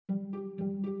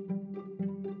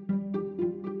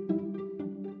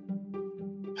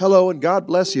Hello and God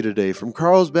bless you today from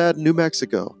Carlsbad, New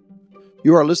Mexico.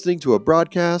 You are listening to a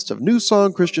broadcast of New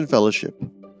Song Christian Fellowship.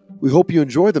 We hope you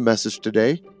enjoy the message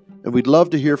today, and we'd love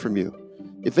to hear from you.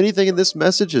 If anything in this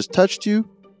message has touched you,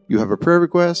 you have a prayer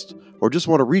request, or just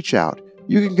want to reach out,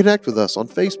 you can connect with us on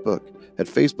Facebook at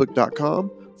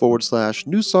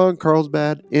facebook.com/New Song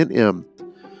Carlsbad NM.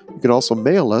 You can also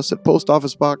mail us at Post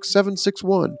Office Box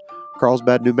 761,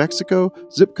 Carlsbad, New Mexico,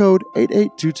 zip code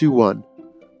 88221.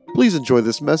 Please enjoy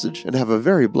this message and have a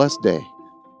very blessed day.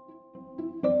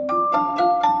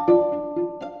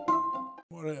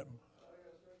 What happened?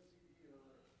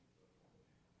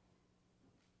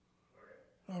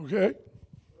 Okay.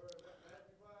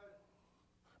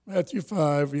 Matthew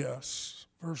 5, yes.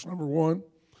 Verse number 1.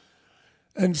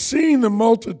 And seeing the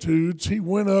multitudes, he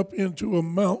went up into a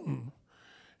mountain.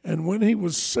 And when he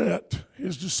was set,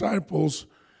 his disciples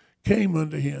came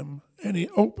unto him, and he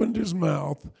opened his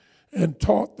mouth and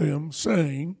taught them,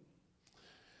 saying,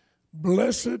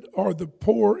 Blessed are the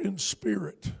poor in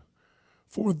spirit,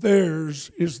 for theirs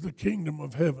is the kingdom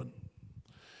of heaven.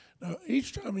 Now,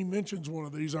 each time he mentions one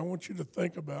of these, I want you to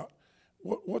think about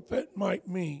what that might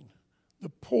mean, the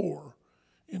poor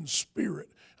in spirit.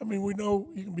 I mean, we know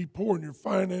you can be poor in your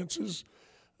finances,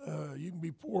 you can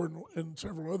be poor in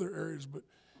several other areas, but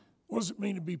what does it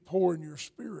mean to be poor in your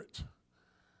spirit?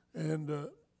 And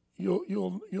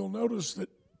you'll notice that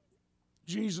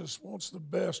Jesus wants the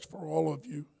best for all of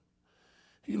you.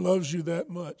 He loves you that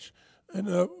much.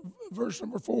 And verse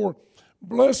number 4,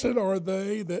 Blessed are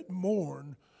they that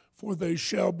mourn, for they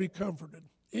shall be comforted.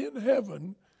 In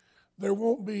heaven, there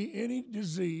won't be any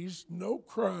disease, no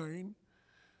crying.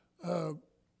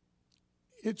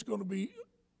 It's going to be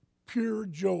pure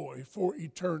joy for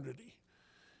eternity.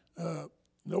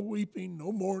 No weeping,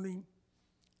 no mourning.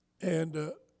 And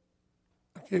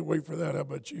I can't wait for that. How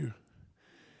about you?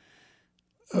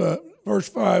 Verse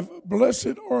 5,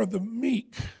 Blessed are the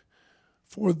meek,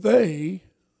 for they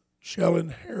shall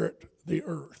inherit the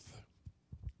earth.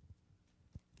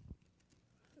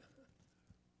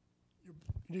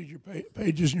 Did your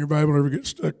pages in your Bible ever get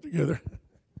stuck together?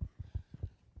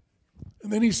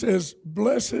 And then he says,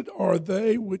 Blessed are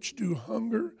they which do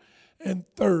hunger and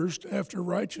thirst after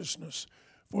righteousness,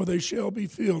 for they shall be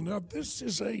filled. Now this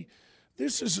is a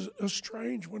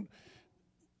strange one.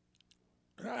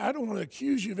 I don't want to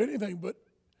accuse you of anything, but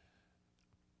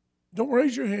don't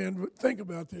raise your hand, but think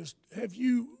about this. Have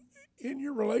you, in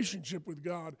your relationship with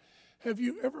God, have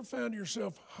you ever found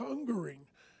yourself hungering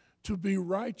to be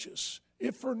righteous,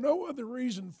 if for no other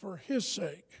reason, for His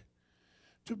sake?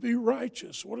 To be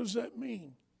righteous, what does that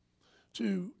mean?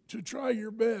 To try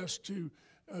your best to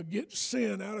get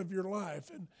sin out of your life.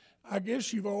 And I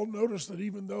guess you've all noticed that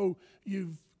even though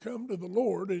you've come to the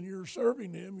Lord and you're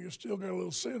serving Him, you still got a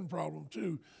little sin problem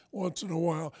too once in a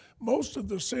while. Most of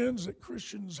the sins that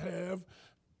Christians have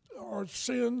are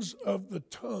sins of the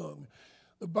tongue.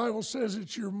 The Bible says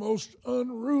it's your most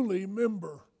unruly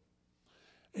member.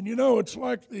 And you know, it's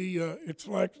like the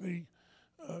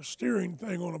steering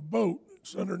thing on a boat.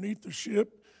 It's underneath the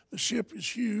ship. The ship is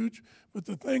huge, but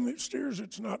the thing that steers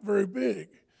it's not very big.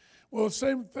 Well, the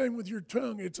same thing with your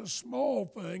tongue. It's a small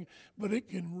thing, but it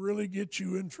can really get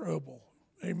you in trouble.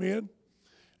 Amen?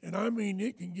 And I mean,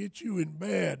 it can get you in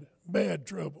bad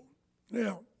trouble.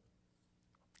 Now,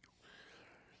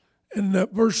 in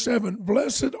verse 7,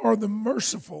 Blessed are the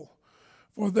merciful,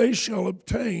 for they shall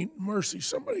obtain mercy.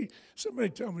 Somebody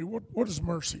tell me, what is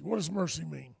mercy? What does mercy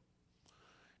mean?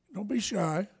 Don't be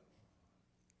shy.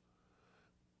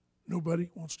 Nobody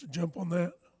wants to jump on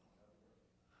that?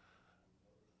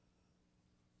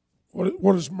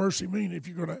 What does mercy mean if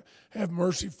you're going to have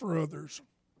mercy for others?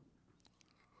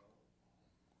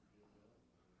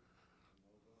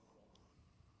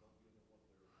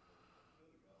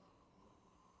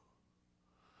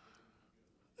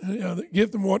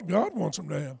 Give them what God wants them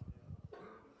to have.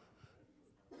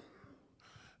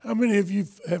 How many of you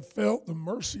have felt the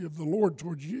mercy of the Lord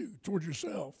towards you, toward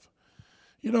yourself?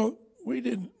 You know, we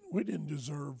didn't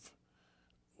deserve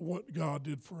what God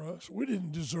did for us. We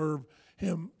didn't deserve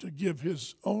Him to give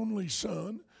His only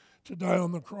Son to die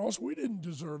on the cross. We didn't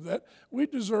deserve that. We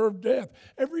deserved death.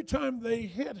 Every time they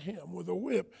hit Him with a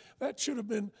whip, that should have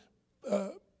been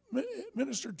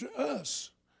ministered to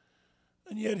us.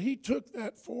 And yet He took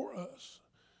that for us.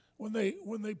 When they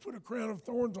put a crown of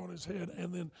thorns on His head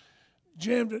and then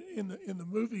jammed it in the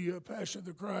movie Passion of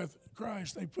the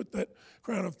Christ, they put that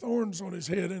crown of thorns on His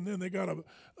head, and then they got a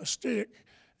stick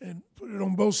and put it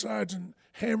on both sides and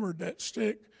hammered that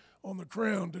stick on the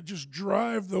crown to just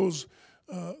drive those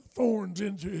thorns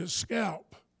into His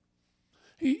scalp.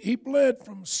 He bled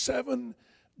from 7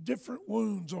 different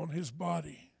wounds on His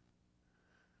body.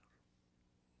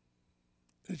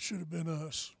 it should have been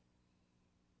us.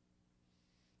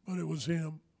 But it was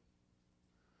him.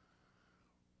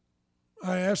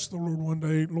 I asked the Lord one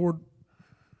day, Lord,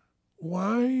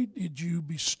 why did you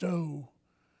bestow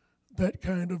that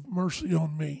kind of mercy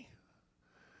on me?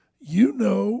 You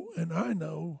know, and I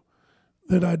know,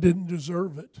 that I didn't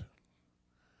deserve it.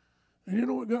 And you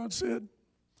know what God said?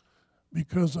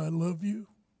 Because I love you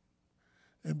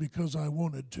and because I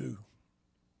wanted to.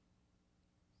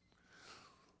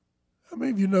 How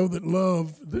many of you know that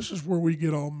love, this is where we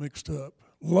get all mixed up.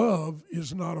 Love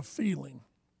is not a feeling.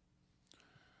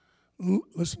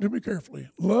 Listen to me carefully.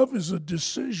 Love is a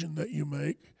decision that you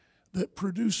make that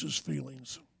produces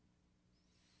feelings.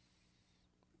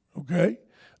 Okay?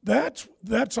 That's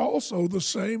also the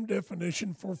same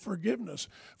definition for forgiveness.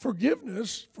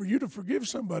 Forgiveness, for you to forgive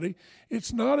somebody,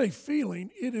 it's not a feeling,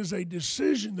 it is a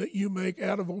decision that you make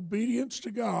out of obedience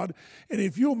to God. And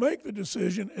if you'll make the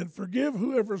decision and forgive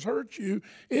whoever's hurt you,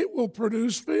 it will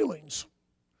produce feelings.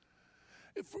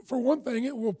 For one thing,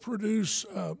 it will produce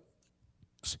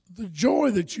the joy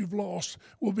that you've lost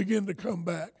will begin to come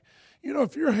back. You know,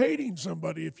 if you're hating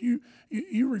somebody, if you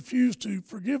refuse to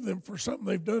forgive them for something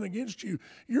they've done against you,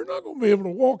 you're not going to be able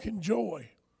to walk in joy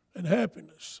and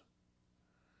happiness.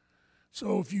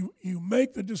 So if you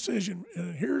make the decision,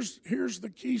 and here's the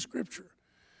key scripture.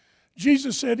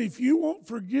 Jesus said, if you won't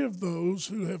forgive those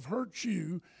who have hurt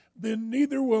you, then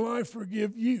neither will I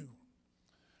forgive you.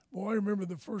 Boy, I remember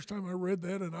the first time I read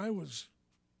that, and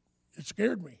it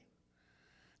scared me.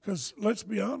 Because let's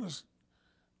be honest,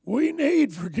 we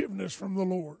need forgiveness from the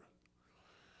Lord.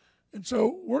 And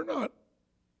so we're not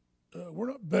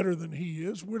better than he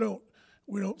is. We don't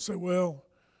say, well,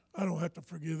 I don't have to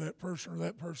forgive that person or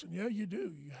that person. Yeah, you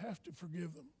do. You have to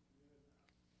forgive them.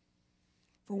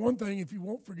 For one thing, if you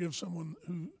won't forgive someone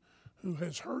who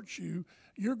has hurt you,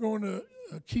 you're going to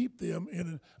keep them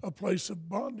in a place of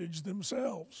bondage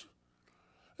themselves.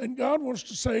 And God wants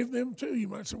to save them too. You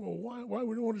might say, well, why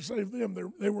would he want to save them?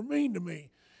 They were mean to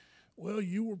me. Well,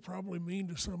 you were probably mean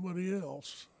to somebody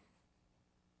else.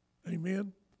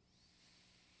 Amen?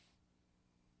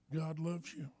 God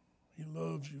loves you. He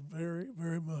loves you very,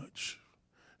 very much.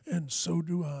 And so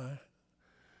do I.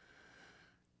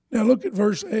 Now look at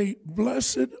verse 8.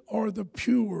 Blessed are the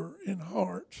pure in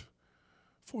heart,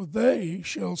 for they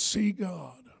shall see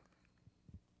God.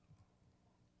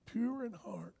 Pure in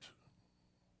heart.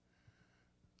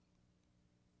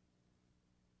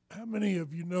 How many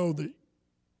of you know that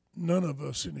none of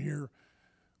us in here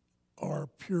are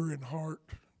pure in heart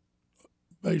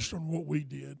based on what we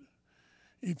did?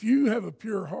 If you have a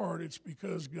pure heart, it's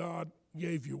because God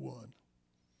gave you one.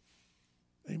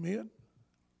 Amen?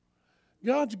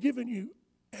 God's given you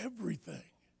everything.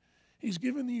 He's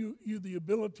given you the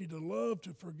ability to love,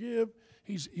 to forgive.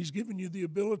 He's given you the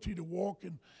ability to walk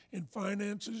in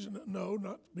finances. No,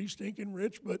 not be stinking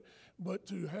rich, but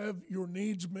to have your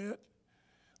needs met.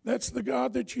 That's the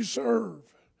God that you serve.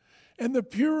 And the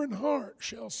pure in heart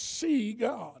shall see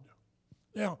God.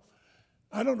 Now,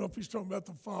 I don't know if he's talking about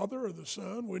the Father or the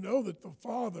Son. We know that the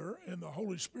Father and the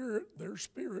Holy Spirit, they're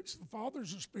spirits. The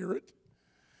Father's a spirit.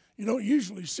 You don't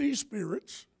usually see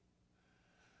spirits.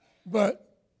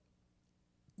 But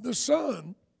the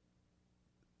Son,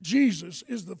 Jesus,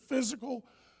 is the physical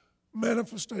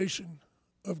manifestation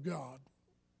of God.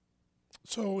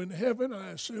 So in heaven,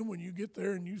 I assume when you get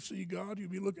there and you see God, you'll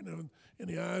be looking at him in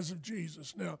the eyes of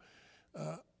Jesus. Now,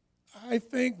 I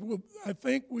think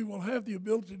we will have the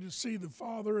ability to see the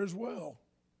Father as well.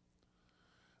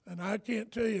 And I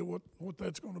can't tell you what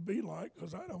that's going to be like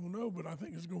because I don't know, but I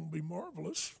think it's going to be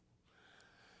marvelous.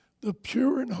 The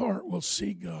pure in heart will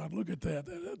see God. Look at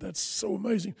that. That's so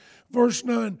amazing. Verse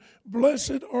 9,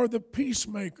 blessed are the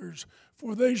peacemakers,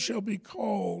 for they shall be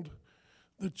called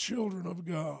the children of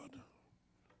God.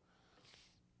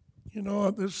 You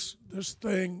know, this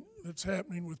thing that's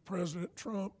happening with President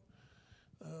Trump,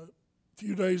 a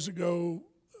few days ago,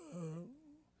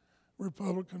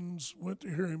 Republicans went to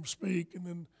hear him speak, and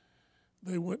then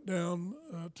they went down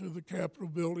to the Capitol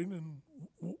building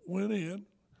and went in,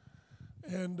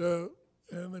 and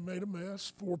they made a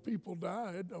mess. 4 people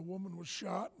died. A woman was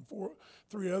shot, and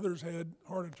 3 others had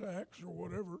heart attacks or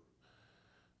whatever.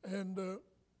 And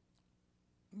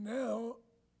now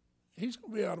he's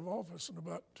going to be out of office in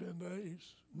about 10 days.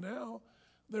 Now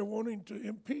they're wanting to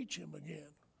impeach him again.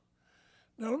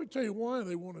 Now let me tell you why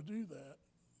they want to do that.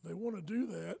 They want to do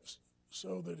that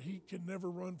so that he can never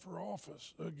run for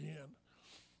office again.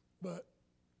 But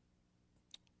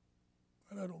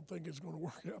I don't think it's going to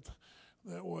work out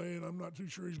that way, and I'm not too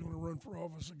sure he's going to run for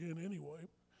office again anyway.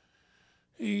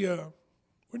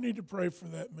 We need to pray for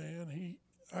that man.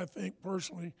 I think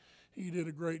personally he did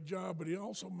a great job, but he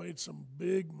also made some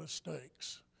big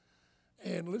mistakes.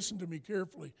 And listen to me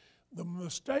carefully. The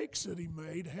mistakes that he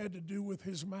made had to do with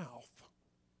his mouth,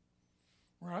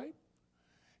 right?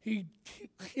 He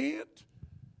can't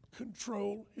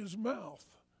control his mouth.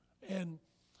 And,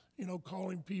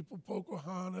 calling people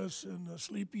Pocahontas and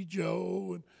Sleepy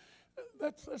Joe, and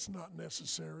that's not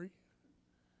necessary.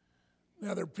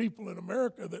 Now, there are people in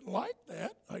America that like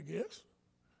that, I guess.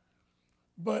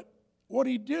 But what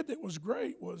he did that was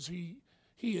great was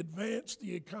he advanced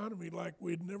the economy like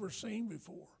we'd never seen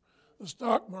before. The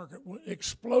stock market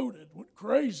exploded, went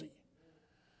crazy.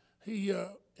 He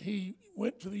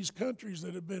went to these countries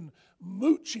that had been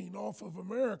mooching off of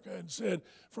America and said,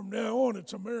 from now on,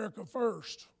 it's America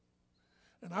first.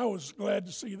 And I was glad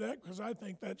to see that, because I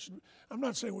think I'm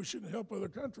not saying we shouldn't help other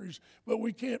countries, but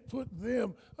we can't put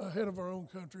them ahead of our own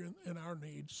country and our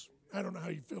needs. I don't know how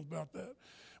you feel about that.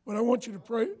 But I want you to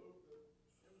pray.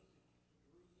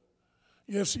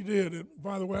 Yes, he did. And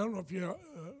by the way, I don't know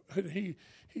if he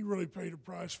really paid a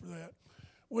price for that.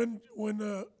 When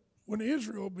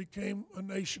Israel became a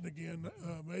nation again,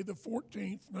 May the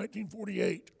 14th,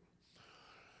 1948,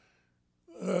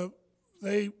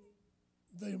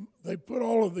 they put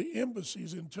all of the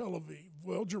embassies in Tel Aviv.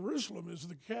 Well, Jerusalem is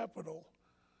the capital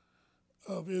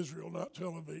of Israel, not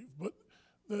Tel Aviv. But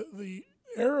the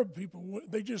Arab people,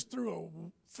 they just threw a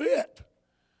fit.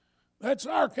 That's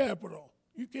our capital.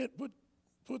 You can't put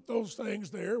those things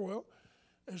there. Well,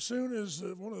 as soon as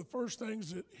one of the first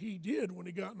things that he did when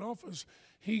he got in office,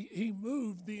 he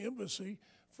moved the embassy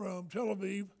from Tel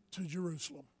Aviv to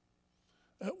Jerusalem.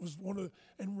 That was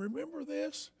and remember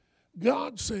this?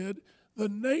 God said, the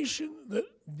nation that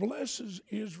blesses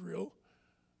Israel,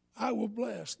 I will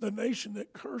bless. The nation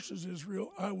that curses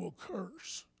Israel, I will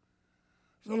curse.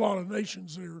 There's a lot of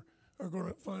nations that are going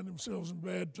to find themselves in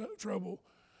bad trouble.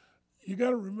 You got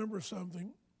to remember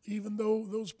something. Even though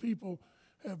those people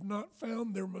have not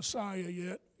found their Messiah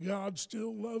yet, God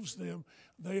still loves them.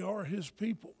 They are his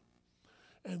people.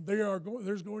 And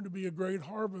there's going to be a great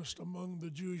harvest among the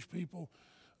Jewish people.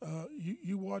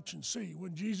 You watch and see.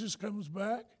 When Jesus comes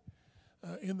back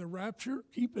in the rapture,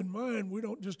 keep in mind, we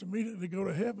don't just immediately go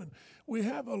to heaven. We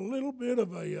have a little bit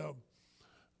of a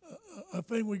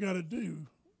thing we got to do.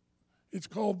 It's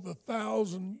called the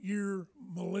 1,000-year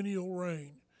millennial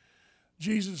reign.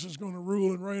 Jesus is going to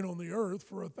rule and reign on the earth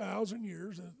for 1,000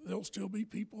 years, and there'll still be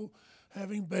people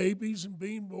having babies and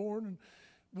being born.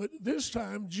 But this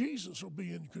time, Jesus will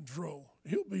be in control.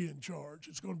 He'll be in charge.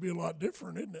 It's going to be a lot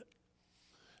different, isn't it?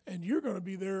 And you're going to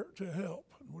be there to help.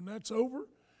 And when that's over,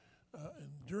 and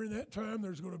during that time,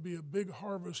 there's going to be a big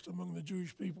harvest among the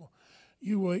Jewish people.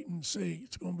 You wait and see.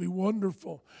 It's going to be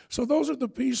wonderful. So those are the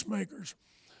peacemakers.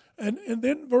 And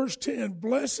then verse 10,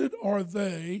 blessed are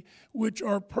they which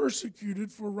are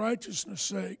persecuted for righteousness'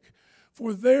 sake,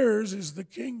 for theirs is the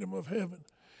kingdom of heaven.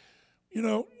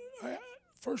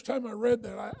 First time I read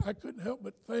that, I couldn't help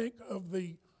but think of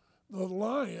the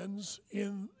lions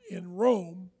in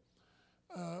Rome.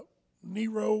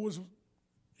 Nero was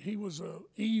a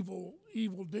evil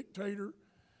dictator.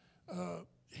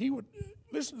 He would,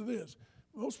 listen to this,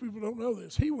 most people don't know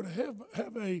this, he would have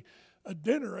a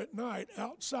dinner at night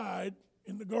outside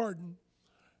in the garden,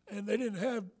 and they didn't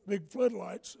have big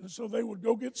floodlights, and so they would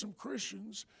go get some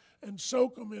Christians and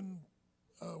soak them in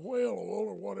whale oil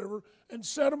or whatever and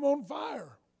set them on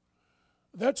fire.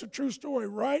 That's a true story,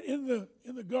 right in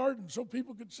the garden, so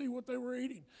people could see what they were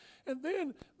eating. And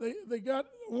then they got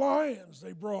lions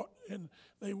they brought, and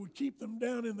they would keep them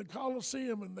down in the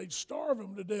Colosseum, and they'd starve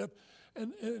them to death.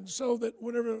 And so that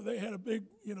whenever they had a big,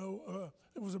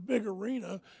 it was a big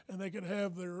arena, and they could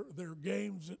have their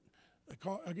games that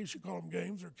I guess you call them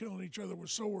games. They're killing each other with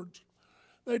swords.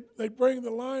 They'd bring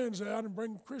the lions out and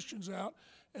bring Christians out,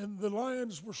 and the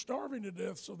lions were starving to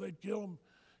death, so they'd kill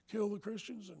the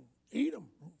Christians and eat them.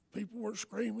 People were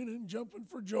screaming and jumping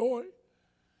for joy.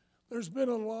 There's been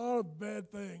a lot of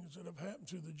bad things that have happened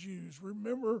to the Jews.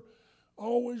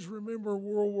 Always remember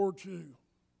World War II.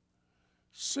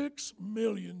 6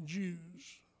 million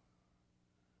Jews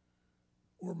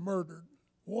were murdered.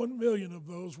 1 million of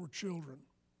those were children.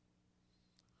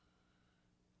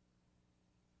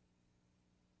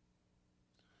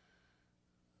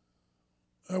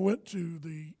 I've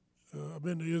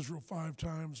been to Israel 5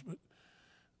 times, but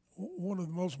one of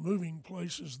the most moving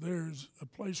places there is a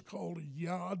place called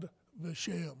Yad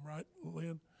Vashem, right,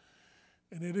 Lynn?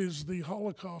 And it is the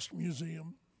Holocaust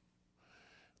Museum.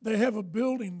 They have a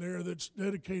building there that's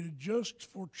dedicated just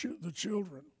for the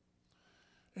children,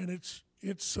 and it's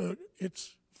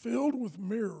filled with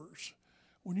mirrors.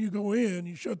 When you go in,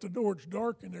 you shut the door. It's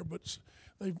dark in there, but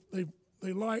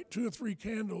they light 2 or 3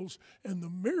 candles, and the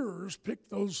mirrors pick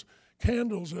those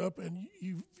candles up, and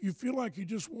you feel like you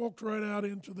just walked right out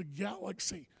into the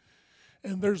galaxy.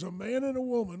 And there's a man and a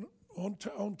woman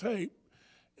on tape,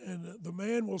 and the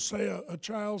man will say a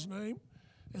child's name,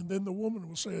 and then the woman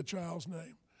will say a child's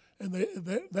name. And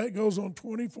that goes on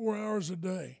 24 hours a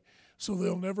day, so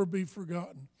they'll never be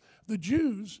forgotten. The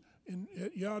Jews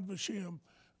at Yad Vashem,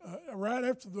 right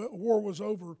after the war was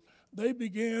over, they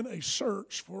began a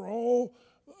search for all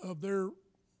of their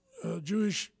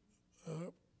Jewish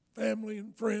family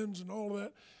and friends and all of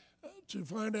that to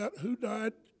find out who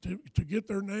died, to get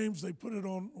their names. They put it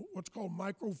on what's called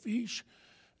microfiche.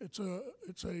 It's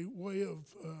a way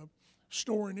of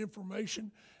storing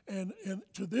information, and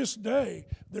to this day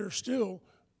they're still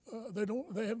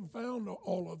they haven't found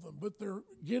all of them, but they're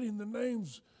getting the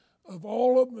names of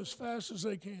all of them as fast as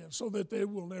they can so that they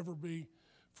will never be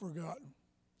forgotten.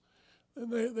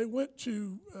 And they went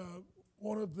to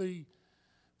one of the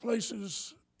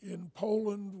places in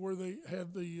Poland where they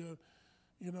had the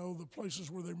places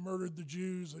where they murdered the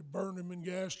Jews. They burned them in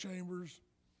gas chambers.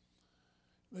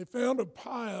 They found a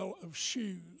pile of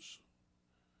shoes.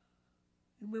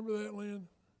 You remember that, Lynn?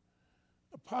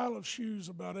 A pile of shoes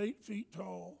about 8 feet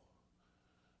tall.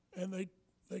 And they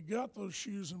got those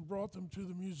shoes and brought them to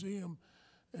the museum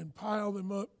and piled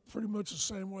them up pretty much the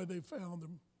same way they found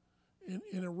them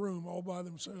in a room all by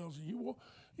themselves. And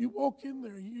you walk in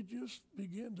there and you just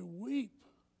begin to weep.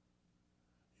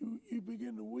 You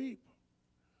begin to weep.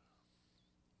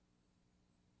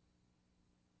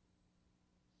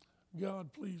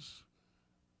 God, please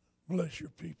bless your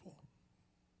people.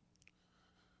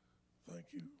 Thank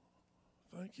you.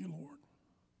 Thank you, Lord.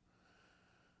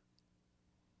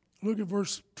 Look at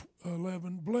verse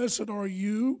 11. Blessed are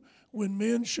you when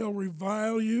men shall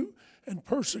revile you and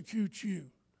persecute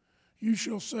you. You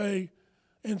shall say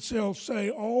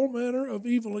all manner of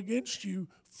evil against you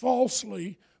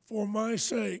falsely for my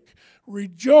sake.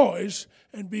 Rejoice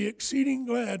and be exceeding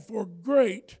glad, for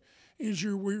great is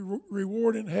your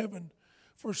reward in heaven.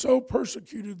 For so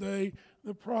persecuted they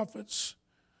the prophets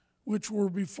which were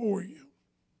before you.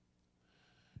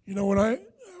 You know, when I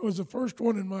was the first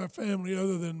one in my family,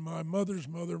 other than my mother's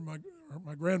mother,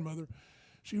 my grandmother,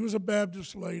 she was a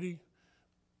Baptist lady.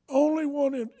 Only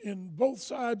one in both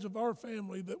sides of our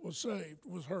family that was saved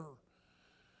was her.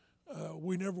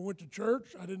 We never went to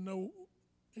church. I didn't know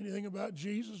anything about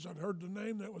Jesus. I'd heard the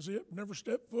name, that was it. Never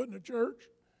stepped foot in a church.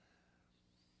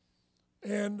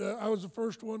 And I was the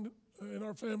first one in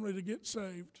our family to get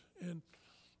saved. And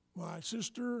my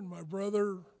sister and my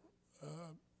brother,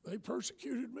 they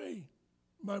persecuted me.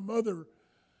 My mother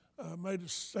made a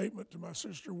statement to my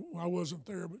sister. I wasn't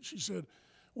there, but she said,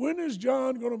 when is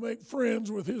John going to make friends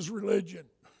with his religion?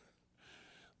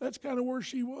 That's kind of where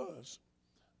she was.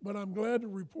 But I'm glad to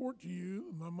report to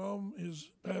you, my mom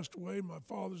has passed away, my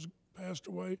father's passed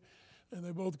away, and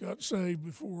they both got saved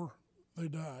before they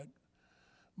died.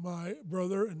 My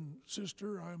brother and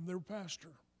sister, I am their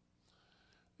pastor.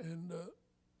 And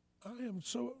I am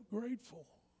so grateful.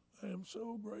 I am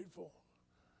so grateful.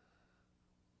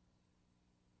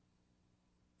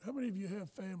 How many of you have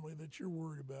family that you're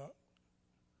worried about?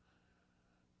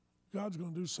 God's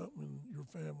going to do something in your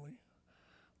family.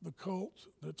 The cult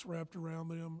that's wrapped around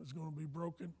them is going to be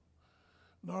broken.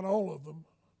 Not all of them,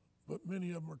 but many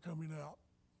of them are coming out.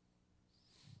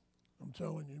 I'm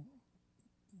telling you,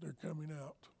 they're coming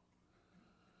out.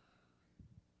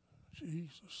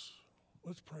 Jesus.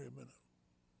 Let's pray a minute.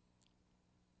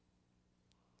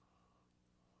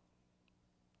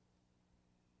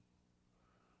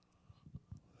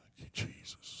 Thank you,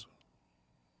 Jesus.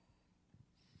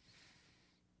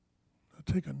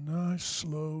 Now take a nice,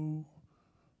 slow,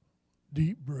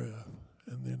 deep breath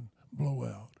and then blow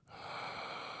out.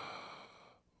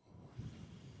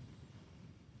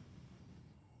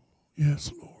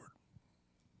 Yes, Lord.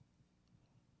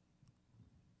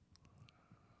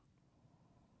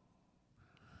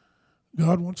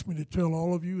 God wants me to tell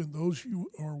all of you and those you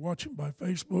are watching by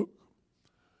Facebook,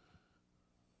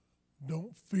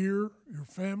 don't fear your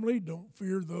family. Don't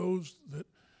fear those that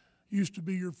used to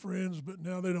be your friends, but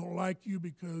now they don't like you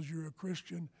because you're a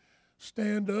Christian.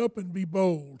 Stand up and be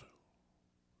bold.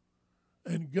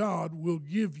 And God will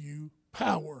give you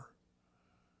power.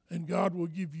 And God will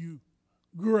give you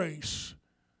grace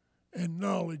and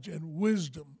knowledge and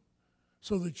wisdom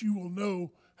so that you will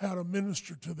know how to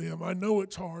minister to them. I know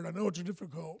it's hard. I know it's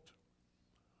difficult.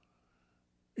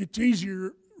 It's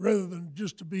easier, rather than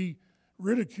just to be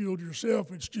ridiculed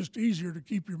yourself, it's just easier to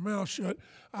keep your mouth shut.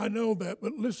 I know that.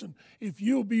 But listen, if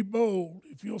you'll be bold,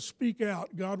 if you'll speak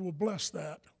out, God will bless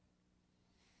that.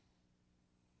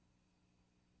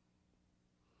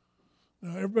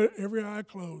 Now, every eye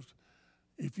closed.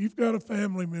 If you've got a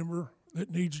family member that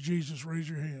needs Jesus, raise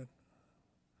your hand.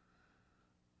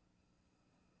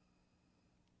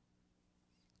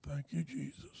 Thank you,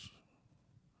 Jesus.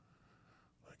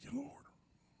 Thank you, Lord.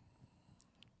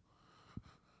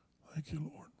 Thank you,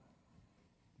 Lord.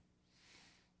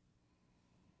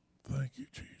 Thank you,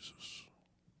 Jesus.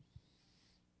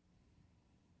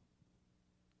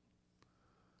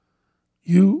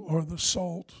 You are the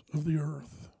salt of the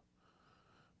earth.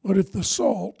 But if the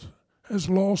salt has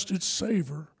lost its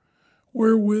savor,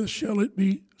 wherewith shall it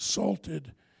be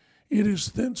salted? It is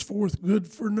thenceforth good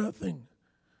for nothing,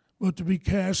 but to be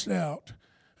cast out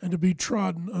and to be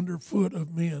trodden under foot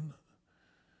of men.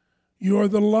 You are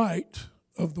the light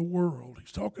of the world.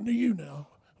 He's talking to you now.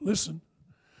 Listen.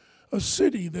 A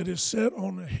city that is set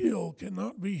on a hill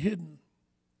cannot be hidden.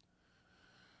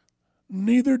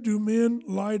 Neither do men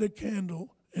light a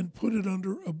candle and put it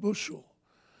under a bushel,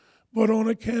 but on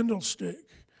a candlestick,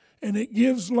 and it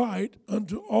gives light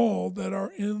unto all that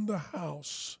are in the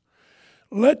house.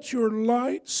 Let your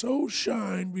light so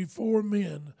shine before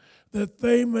men that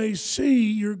they may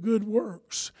see your good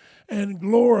works and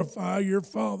glorify your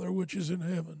Father which is in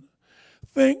heaven.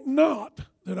 Think not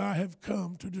that I have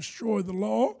come to destroy the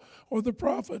law or the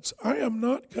prophets. I am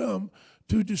not come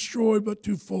to destroy, but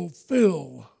to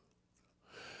fulfill.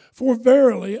 For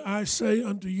verily I say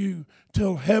unto you,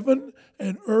 till heaven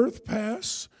and earth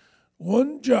pass,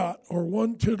 one jot or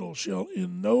one tittle shall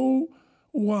in no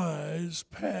wise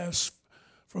pass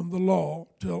from the law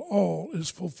till all is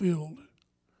fulfilled.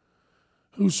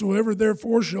 Whosoever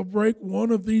therefore shall break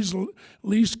one of these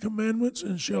least commandments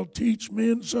and shall teach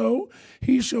men so,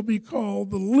 he shall be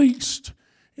called the least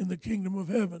in the kingdom of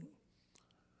heaven.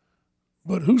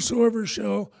 But whosoever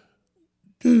shall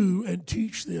do and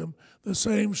teach them, the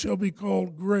same shall be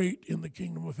called great in the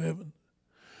kingdom of heaven.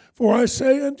 For I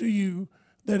say unto you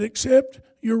that except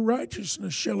your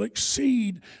righteousness shall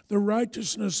exceed the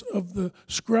righteousness of the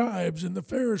scribes and the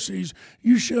Pharisees,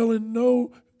 you shall in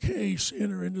no case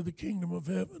enter into the kingdom of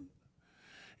heaven.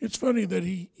 It's funny that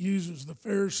he uses the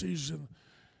Pharisees and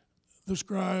the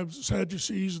scribes,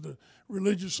 Sadducees, the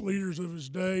religious leaders of his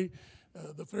day.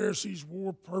 The Pharisees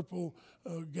wore purple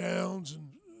gowns and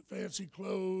fancy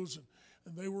clothes,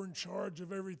 and they were in charge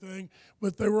of everything.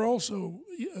 But they were also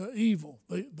evil.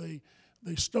 They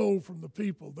stole from the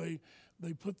people. They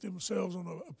put themselves on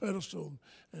a pedestal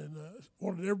and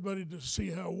wanted everybody to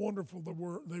see how wonderful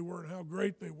they were and how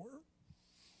great they were.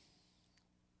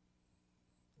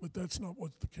 But that's not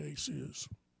what the case is.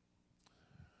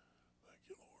 Thank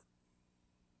you, Lord.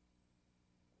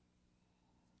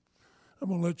 I'm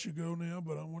going to let you go now,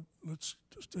 but let's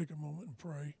just take a moment and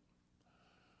pray.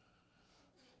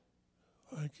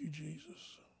 Thank you,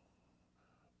 Jesus.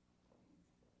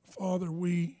 Father,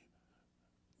 we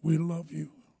love you.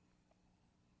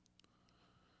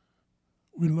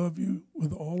 We love you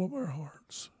with all of our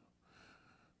hearts.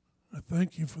 I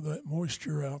thank you for that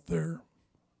moisture out there.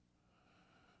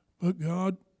 But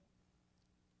God,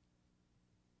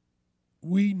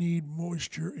 we need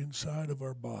moisture inside of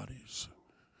our bodies.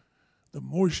 The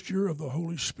moisture of the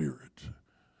Holy Spirit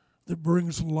that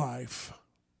brings life.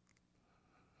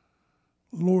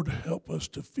 Lord, help us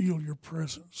to feel your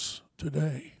presence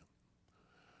today.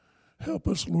 Help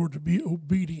us, Lord, to be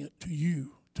obedient to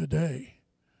you today.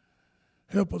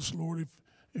 Help us, Lord.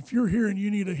 If you're here and you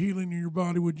need a healing in your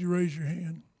body, would you raise your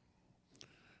hand?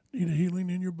 Need a healing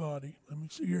in your body? Let me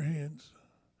see your hands.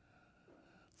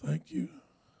 Thank you.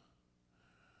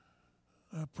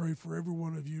 I pray for every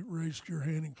one of you who raised your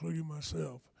hand, including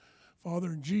myself. Father,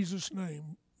 in Jesus'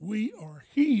 name, we are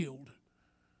healed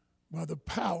by the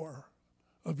power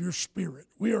of your Spirit.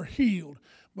 We are healed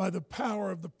by the power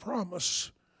of the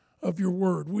promise of your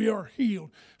word. We are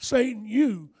healed. Satan,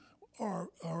 you are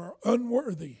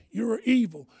unworthy. You are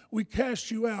evil. We cast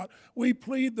you out. We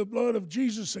plead the blood of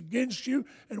Jesus against you,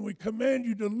 and we command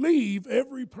you to leave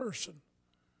every person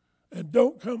and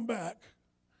don't come back.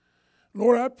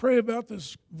 Lord, I pray about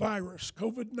this virus,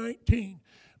 COVID-19.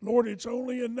 Lord, it's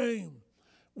only a name.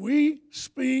 We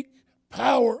speak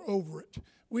power over it.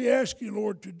 We ask you,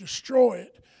 Lord, to destroy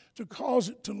it, to cause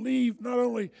it to leave not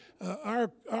only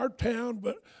our town,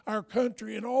 but our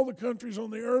country and all the countries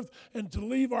on the earth, and to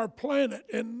leave our planet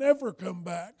and never come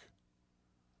back,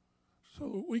 so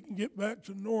that we can get back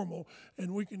to normal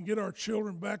and we can get our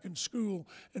children back in school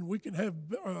and we can have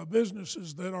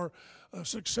businesses that are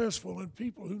successful, and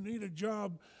people who need a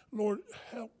job, Lord,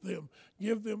 help them.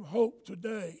 Give them hope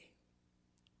today.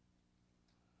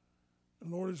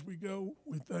 And Lord, as we go,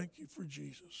 we thank you for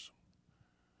Jesus.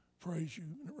 Praise you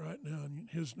right now. In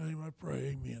his name I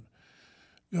pray, amen.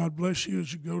 God bless you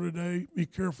as you go today. Be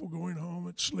careful going home.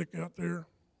 It's slick out there.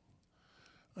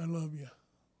 I love you.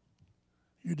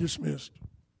 You're dismissed.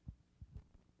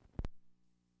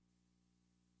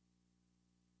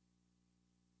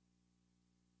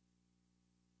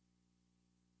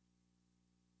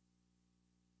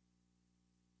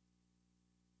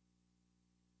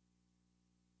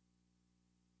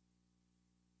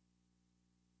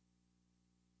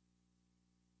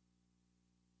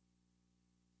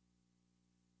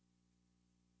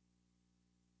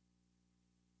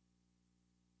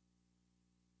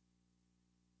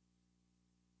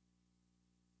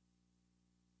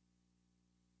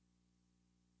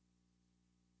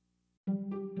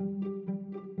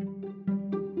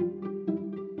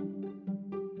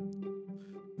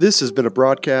 This has been a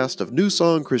broadcast of New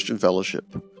Song Christian Fellowship.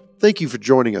 Thank you for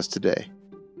joining us today.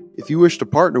 If you wish to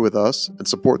partner with us and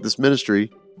support this ministry,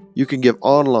 you can give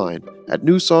online at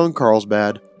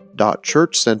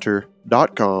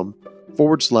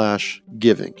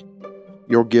newsongcarlsbad.churchcenter.com/giving.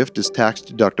 Your gift is tax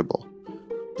deductible.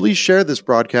 Please share this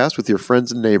broadcast with your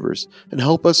friends and neighbors and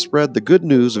help us spread the good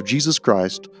news of Jesus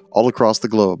Christ all across the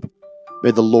globe.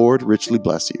 May the Lord richly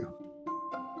bless you.